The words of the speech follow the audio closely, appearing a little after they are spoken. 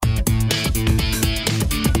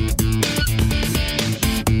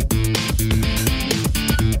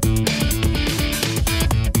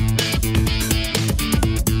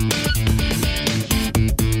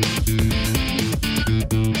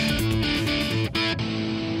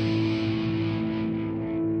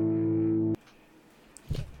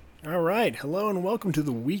right. Hello and welcome to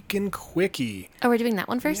the Week in Quickie. Oh, we're doing that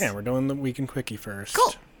one first? Yeah, we're doing the Week in Quickie first.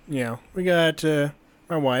 Cool. Yeah, we got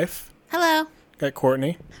my wife. Hello. Got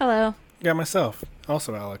Courtney. Hello. Got myself,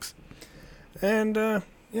 also Alex. And,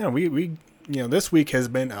 we this week has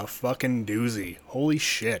been a fucking doozy. Holy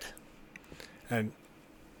shit. And,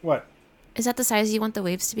 what? Is that the size you want the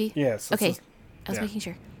waves to be? Yes. Okay. I was making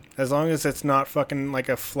sure. As long as it's not fucking like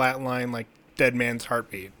a flat line like dead man's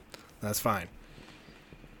heartbeat. That's fine.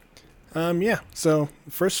 So,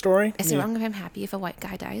 first story. Is it wrong if I'm happy if a white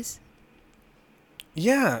guy dies?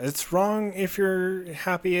 Yeah, it's wrong if you're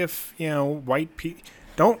happy if, white people...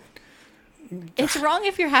 Don't... It's wrong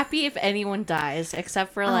if you're happy if anyone dies,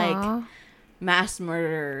 except for, Aww. mass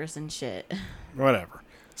murderers and shit. Whatever.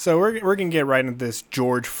 So, we're going to get right into this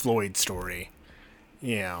George Floyd story.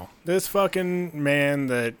 This fucking man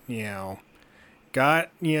that, got,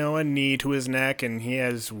 a knee to his neck, and he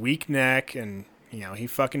has weak neck, and... he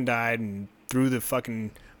fucking died and threw the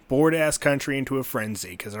fucking bored-ass country into a frenzy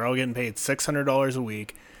because they're all getting paid $600 a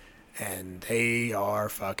week, and they are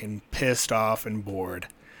fucking pissed off and bored.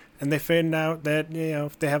 And they found out that,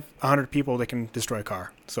 if they have 100 people, they can destroy a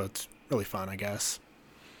car. So it's really fun, I guess.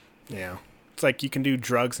 It's like you can do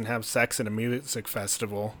drugs and have sex at a music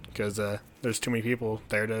festival because there's too many people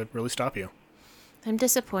there to really stop you. I'm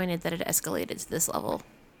disappointed that it escalated to this level.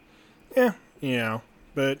 Yeah,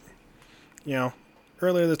 but...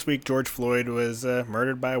 earlier this week, George Floyd was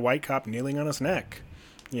murdered by a white cop kneeling on his neck,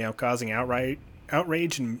 causing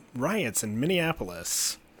outrage and riots in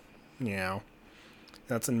Minneapolis.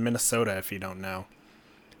 That's in Minnesota, if you don't know.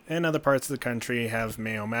 And other parts of the country have,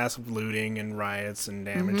 massive looting and riots and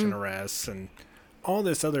damage and arrests and all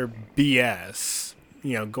this other BS,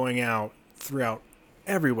 going out throughout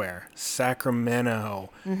everywhere. Sacramento,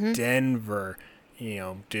 Denver,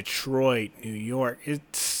 Detroit, New York.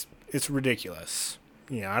 It's ridiculous.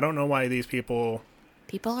 I don't know why these people...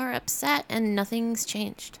 People are upset and nothing's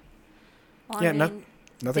changed. Well, nothing.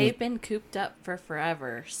 They've been cooped up for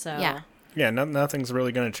forever, so... Yeah, nothing's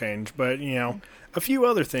really going to change. But, a few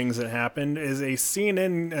other things that happened is a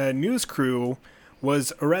CNN news crew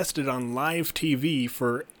was arrested on live TV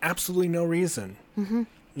for absolutely no reason.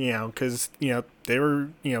 Because, they were,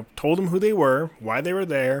 told them who they were, why they were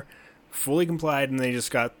there, fully complied, and they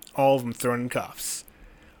just got all of them thrown in cuffs.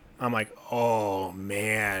 I'm like, oh,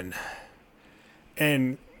 man.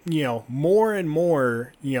 And, more and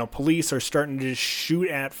more, police are starting to just shoot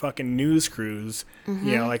at fucking news crews.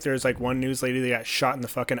 Like there's like one news lady that got shot in the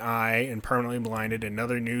fucking eye and permanently blinded.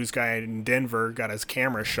 Another news guy in Denver got his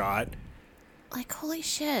camera shot. Like, holy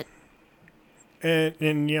shit. And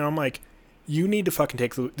I'm like, you need to fucking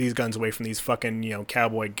take these guns away from these fucking,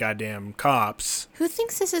 cowboy goddamn cops. Who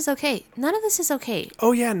thinks this is okay? None of this is okay.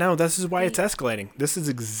 Oh, yeah, no, this is why it's escalating. This is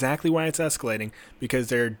exactly why it's escalating, because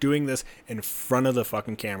they're doing this in front of the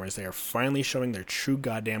fucking cameras. They are finally showing their true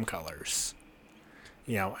goddamn colors.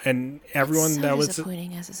 And everyone it's so that was...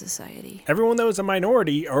 disappointing as a society. Everyone that was a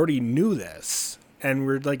minority already knew this. And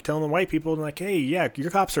we're, like, telling the white people, like, hey, yeah,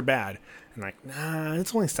 your cops are bad. And like, nah,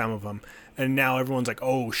 it's only some of them. And now everyone's like,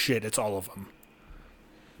 oh, shit, it's all of them.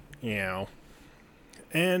 And,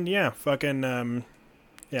 fucking,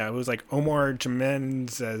 it was like Omar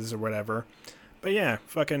Jimenez or whatever. But, yeah,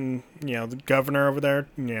 fucking, the governor over there,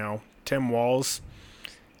 Tim Walz.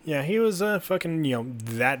 Yeah, he was, fucking,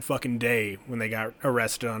 that fucking day when they got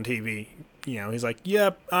arrested on TV. He's like,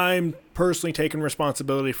 yep, I'm personally taking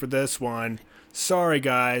responsibility for this one. Sorry,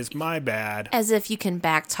 guys, my bad. As if you can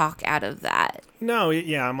back talk out of that. No,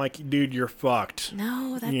 yeah, I'm like, dude, you're fucked.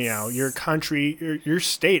 No, that's... your country, your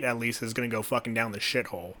state at least is going to go fucking down the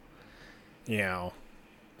shithole. You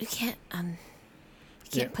can't,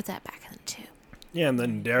 put that back in the tube. Yeah, and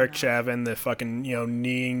then Derek Chauvin, the fucking,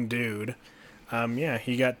 kneeing dude,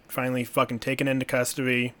 he got finally fucking taken into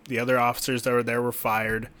custody. The other officers that were there were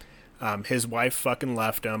fired. His wife fucking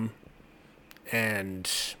left him. And...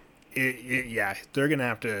 they're going to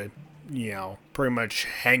have to, pretty much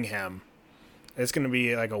hang him. It's going to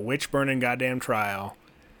be like a witch-burning goddamn trial,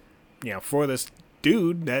 for this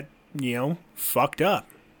dude that, fucked up.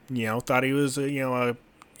 Thought he was, he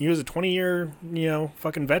was a 20-year,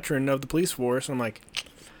 fucking veteran of the police force. And I'm like,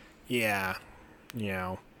 yeah,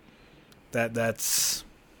 that's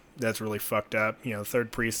really fucked up.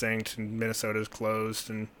 3rd Precinct in Minnesota is closed.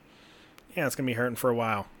 And, yeah, it's going to be hurting for a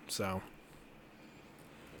while, so...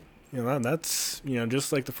 that's,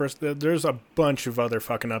 just like the first... There's a bunch of other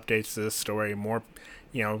fucking updates to this story. More,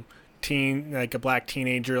 like a black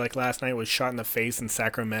teenager, like last night, was shot in the face in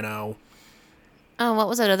Sacramento. Oh, what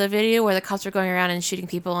was that other video where the cops were going around and shooting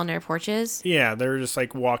people on their porches? Yeah, they were just,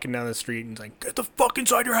 like, walking down the street and like, get the fuck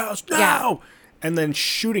inside your house now! and then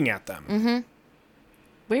shooting at them. Mm-hmm.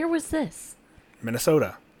 Where was this?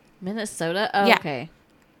 Minnesota. Minnesota? Oh, Yeah. okay.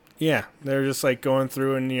 Yeah, they're just like going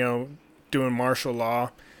through and, doing martial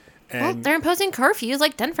law. Well, And they're imposing curfews.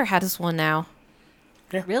 Like Denver has one now.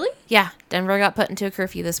 Really? Yeah, Denver got put into a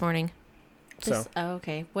curfew this morning. so, Oh,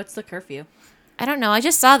 okay. What's the curfew? I don't know. I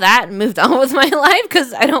just saw that and moved on with my life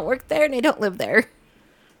because I don't work there and I don't live there.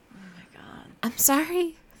 Oh my god. I'm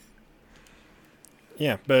sorry.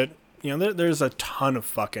 yeah, but, there's a ton of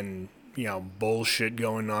fucking, bullshit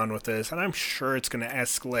going on with this, and I'm sure it's going to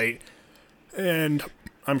escalate. And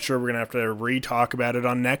I'm sure we're going to have to re-talk about it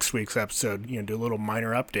on next week's episode, do a little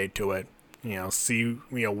minor update to it. See,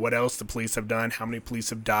 what else the police have done, how many police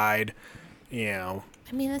have died,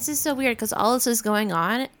 I mean, this is so weird because all this is going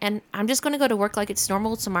on, and I'm just going to go to work like it's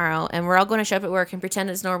normal tomorrow, and we're all going to show up at work and pretend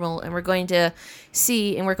it's normal, and we're going to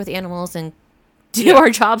see and work with animals and do our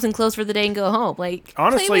jobs and close for the day and go home. Like,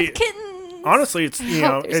 honestly, Play with kittens. honestly, it's,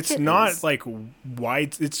 hope there's it's not kittens. like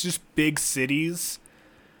wide, it's just big cities.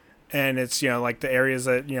 And it's, like the areas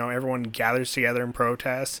that, everyone gathers together and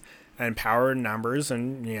protests and power in numbers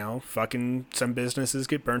and, fucking some businesses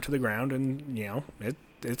get burnt to the ground and,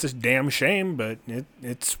 it's a damn shame, but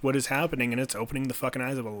it's what is happening and it's opening the fucking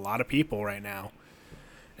eyes of a lot of people right now.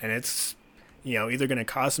 And it's, either going to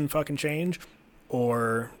cause some fucking change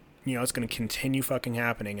or, it's going to continue fucking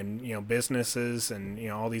happening and, businesses and,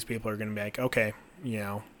 all these people are going to be like, okay,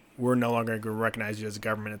 we're no longer going to recognize you as a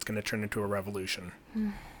government. It's going to turn into a revolution.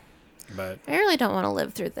 But I really don't want to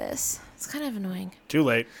live through this. It's kind of annoying. too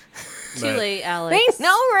late. Too But, late, Alex. I know,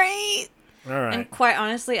 right? All right. And quite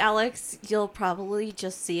honestly, Alex, you'll probably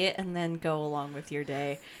just see it and then go along with your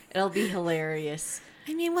day. It'll be hilarious.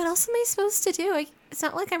 I mean, what else am I supposed to do? It's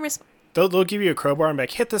not like I'm They'll give you a crowbar and be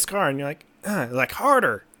like, hit this car. And you're like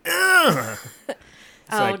harder. It's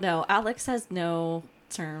Oh like, no, Alex has no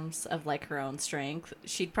terms of like her own strength.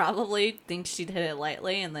 She'd probably think she'd hit it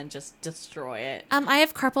lightly and then just destroy it. I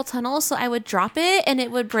have carpal tunnel, so I would drop it and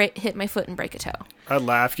it would hit my foot and break a toe. I'd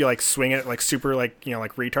laugh. You like swing it like super like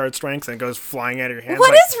retard strength and it goes flying out of your hand. What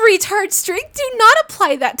like, is retard strength? Do not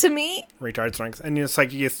apply that to me. retard strength? And it's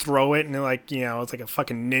like you throw it and like it's like a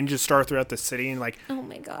fucking ninja star throughout the city and like Oh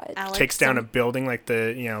my god. Alex, takes down a some, building like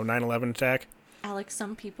the 9/11 attack. Alex,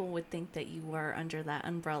 some people would think that you were under that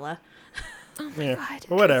umbrella. Oh my Yeah, god.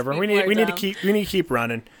 but whatever. People We are need to dumb. keep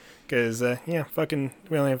running because fucking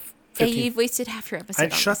we only have Hey, 15. you've wasted half your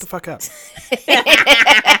episode. Shut the fuck up.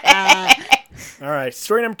 All right,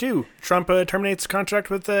 story number 2. Trump terminates contract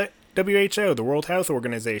with the WHO, the World Health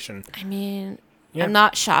Organization. I mean, Yeah. I'm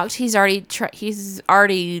not shocked. He's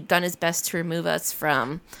already done his best to remove us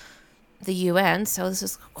from the UN. So this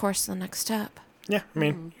is, of course, the next step. Yeah, I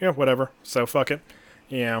mean, whatever. So fuck it.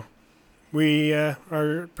 We are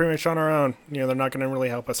pretty much on our own. They're not going to really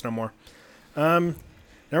help us no more.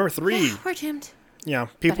 Number 3. We're doomed. Yeah,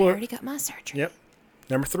 But I people are. already got my surgery. Yep.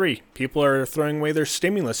 Number 3. People are throwing away their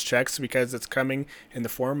stimulus checks because it's coming in the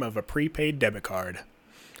form of a prepaid debit card,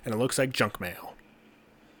 and it looks like junk mail.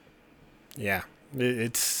 Yeah,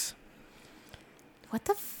 it's. What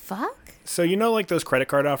the fuck? So like those credit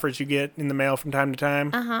card offers you get in the mail from time to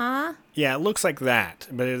time? Uh-huh. Yeah, it looks like that,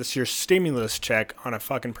 but it's your stimulus check on a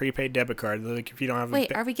fucking prepaid debit card. Like if you don't have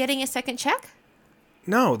Wait, are we getting a second check?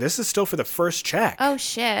 No, this is still for the first check. Oh,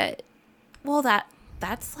 shit. Well,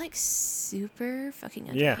 that's like super fucking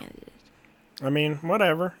Yeah. underhanded. I mean,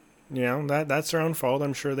 whatever. That's their own fault.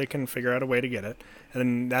 I'm sure they can figure out a way to get it.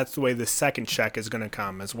 And that's the way the second check is going to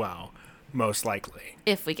come as well, most likely.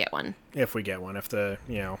 If we get one. If we get one, if the,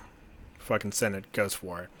 fucking Senate goes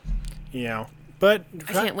for it. But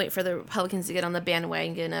I can't wait for the Republicans to get on the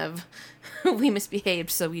bandwagon of we misbehaved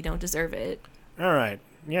so we don't deserve it. all right.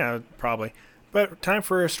 Yeah, probably. But time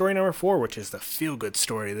for story number 4, which is the feel-good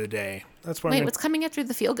story of the day. That's what Wait, what's coming after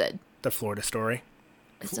the feel good? the Florida story.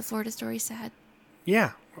 Is the Florida story sad?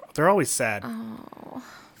 Yeah, they're always sad. Oh,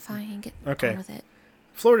 fine. Get Okay. on with it.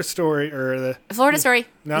 Florida story, or the... Florida story.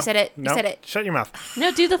 No, You said it. no, You said it. Shut your mouth.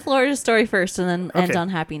 No, do the Florida story first and then end Okay. on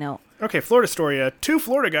happy note. Okay, Florida story. 2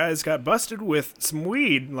 Florida guys got busted with some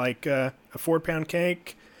weed, like a 4-pound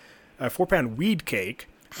cake, a 4-pound weed cake,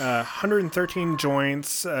 113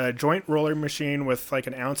 joints, a joint roller machine with like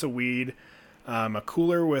an ounce of weed, a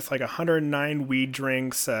cooler with like 109 weed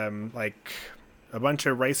drinks, like a bunch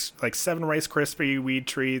of rice, like 7 Rice Krispie weed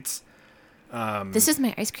treats. This is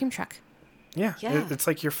my ice cream truck. Yeah, Yeah. it's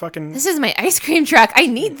like your fucking This is my ice cream truck. I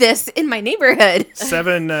need this in my neighborhood.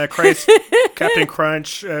 7 Captain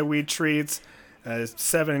Crunch weed treats,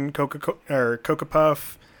 7 Coca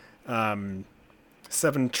Puff,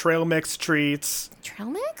 7 trail mix treats. Trail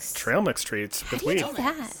mix? Trail mix treats How with do you weed. do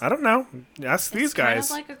that? I don't know. Ask these It's kind guys.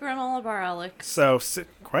 of like a granola bar, Alex. So,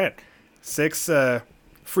 quiet. 6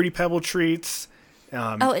 Fruity Pebble treats.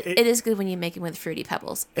 It is good when you make it with Fruity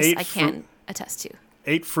Pebbles. This 8 I can attest to.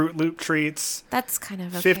 8 Fruit Loop treats. That's kind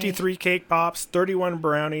of okay. 53 cake pops. 31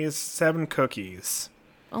 brownies. 7 cookies.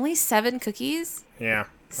 Only 7 cookies? Yeah.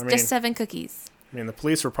 Just 7 cookies. I mean, the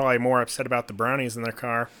police were probably more upset about the brownies in their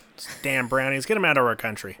car. Damn brownies. Get them out of our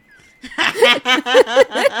country.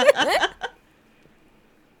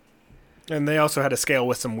 And they also had a scale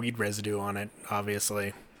with some weed residue on it,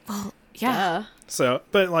 obviously. Well, yeah. So,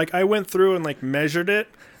 but like I went through and like measured it,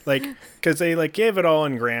 like, because they like gave it all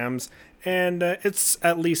in grams, and it's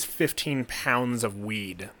at least 15 pounds of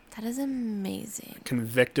weed. That is amazing.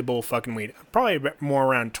 Convictable fucking weed. Probably more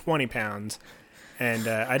around 20 pounds. And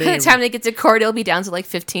I By didn't the time they get to court, it'll be down to like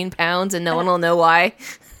 15 pounds, and no one will know why.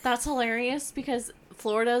 That's hilarious because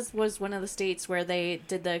Florida was one of the states where they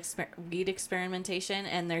did the weed experimentation,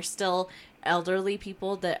 and there's still elderly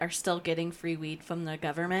people that are still getting free weed from the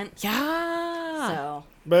government. Yeah. So,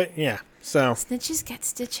 But yeah, so Snitches get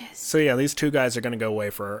stitches. so yeah, these 2 guys are gonna go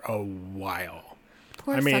away for a while.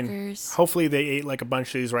 Poor I mean, fuckers. hopefully they ate like a bunch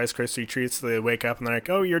of these Rice Krispie treats. So they wake up and they're like,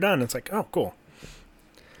 "Oh, you're done." It's like, "Oh, cool."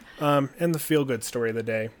 And the feel good story of the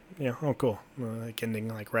day. Yeah, oh, cool. Like ending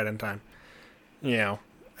like right in time. You know,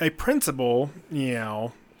 a principal,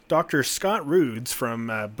 Dr. Scott Roods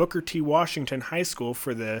from Booker T. Washington High School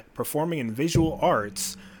for the Performing and Visual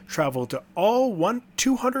Arts traveled to all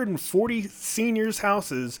 240 seniors'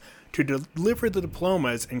 houses to deliver the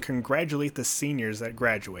diplomas and congratulate the seniors that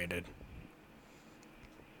graduated.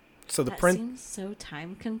 So the that print. seems so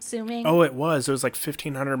time consuming. Oh, it was. It was like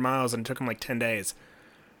 1,500 miles, and it took him like 10 days.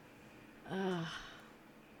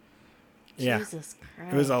 Yeah, Jesus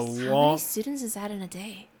Christ. it was a How many long. students is that in a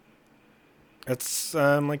day? It's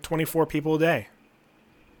like 24 people a day.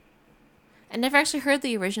 I never actually heard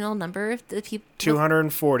the original number of the people.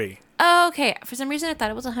 240. Oh, okay. For some reason, I thought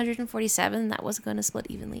it was 147. That was going to split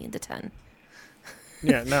evenly into 10.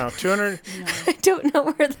 Yeah, no, 200. I don't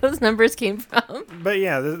know where those numbers came from. But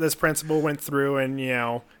yeah, this principal went through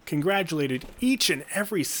and, congratulated each and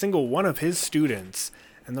every single one of his students.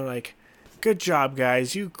 And they're like, "Good job,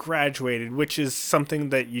 guys. You graduated," which is something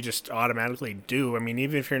that you just automatically do. I mean,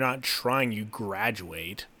 even if you're not trying, you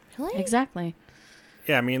graduate. Really? Exactly.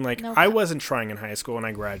 Yeah, I mean, like, No. I wasn't trying in high school and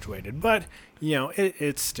I graduated. But,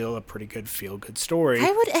 it's still a pretty good feel-good story.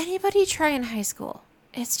 Why would anybody try in high school?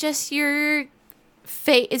 It's just your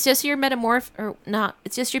fate. It's just your or not.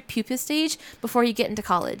 It's just your pupa stage before you get into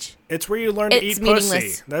college. It's where you learn to It's eat meaningless.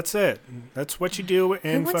 pussy. That's it. That's what you do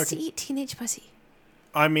in Who wants fucking... to eat teenage pussy?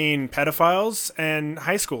 I mean, pedophiles and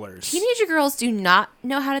high schoolers. Teenager girls do not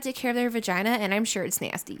know how to take care of their vagina, and I'm sure it's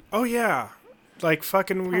nasty. Oh, yeah. Like,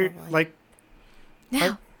 fucking weird. Probably. Like,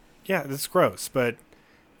 No. yeah, that's gross. But,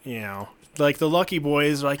 like the lucky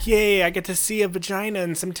boys are like, "Yay, I get to see a vagina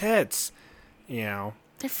and some tits." They're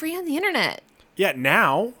free on the internet. Yeah,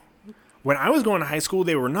 now, when I was going to high school,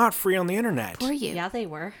 they were not free on the internet. For you. Yeah, they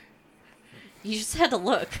were. You just had to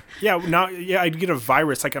look. Yeah, I'd get a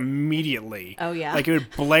virus, like, immediately. Oh, yeah? Like, it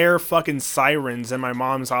would blare fucking sirens in my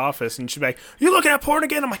mom's office, and she'd be like, "You looking at porn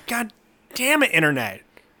again?" I'm like, "God damn it, internet.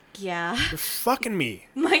 Yeah. You're fucking me."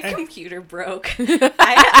 My computer broke.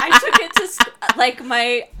 I took it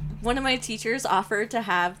to one of my teachers offered to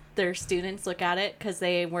have their students look at it because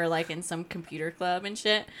they were like in some computer club and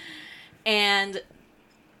shit, and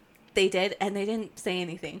they did, and they didn't say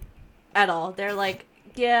anything at all. They're like,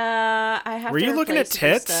 "Yeah, I have." Were to you looking at replace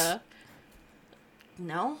your tits? stuff."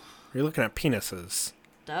 No. You're looking at penises.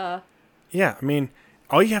 Duh. Yeah, I mean,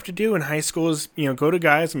 all you have to do in high school is, go to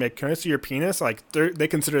guys and be like, "Can I see your penis?" Like, they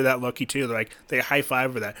consider that lucky too. They're like, they high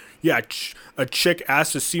five for that. Yeah, a chick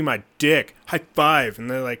asked to see my dick. High five. And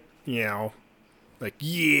they're like, like,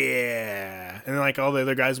 yeah. And then, like, all the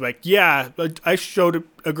other guys are like, "Yeah, I showed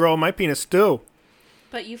a girl my penis too."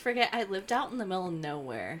 But you forget I lived out in the middle of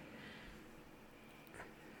nowhere.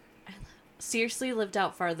 I seriously lived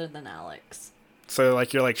out farther than Alex. So,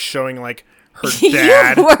 like, you're, like, showing, like, her You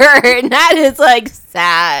dad. were. And that is like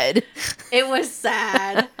sad. It was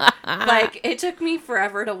sad. Like, it took me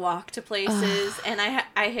forever to walk to places, and I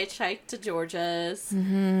hitchhiked to Georgia's.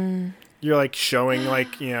 You're, like, showing,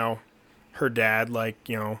 like, her dad, like,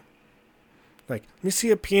 like, "Let me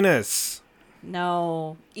see a penis."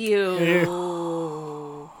 No.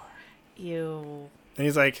 Ew. Ew. And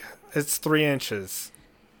he's like, "It's 3 inches."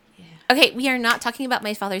 Okay, we are not talking about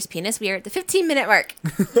my father's penis. We are at the 15-minute mark.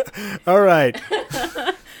 All right.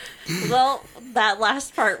 Well, that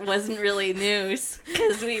last part wasn't really news,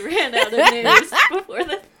 because we ran out of news before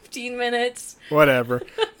the 15 minutes. Whatever.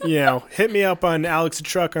 Hit me up on Alex the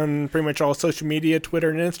Truck on pretty much all social media, Twitter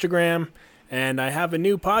and Instagram. And I have a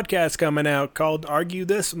new podcast coming out called Argue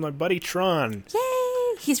This with my buddy Tron.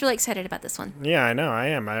 Yay! He's really excited about this one. Yeah, I know. I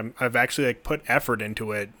am. I've actually put effort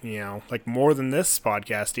into it, more than this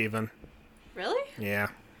podcast even. Really? Yeah.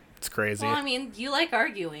 It's crazy. Well, I mean, you like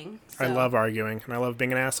arguing. So. I love arguing, and I love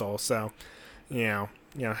being an asshole. So,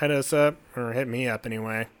 hit us up, or hit me up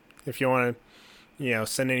anyway. If you want to,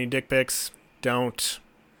 send any dick pics, don't,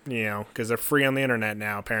 because they're free on the internet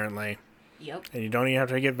now, apparently. Yep. And you don't even have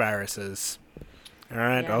to get viruses. All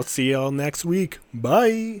right, Yeah. I'll see y'all next week.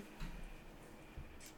 Bye.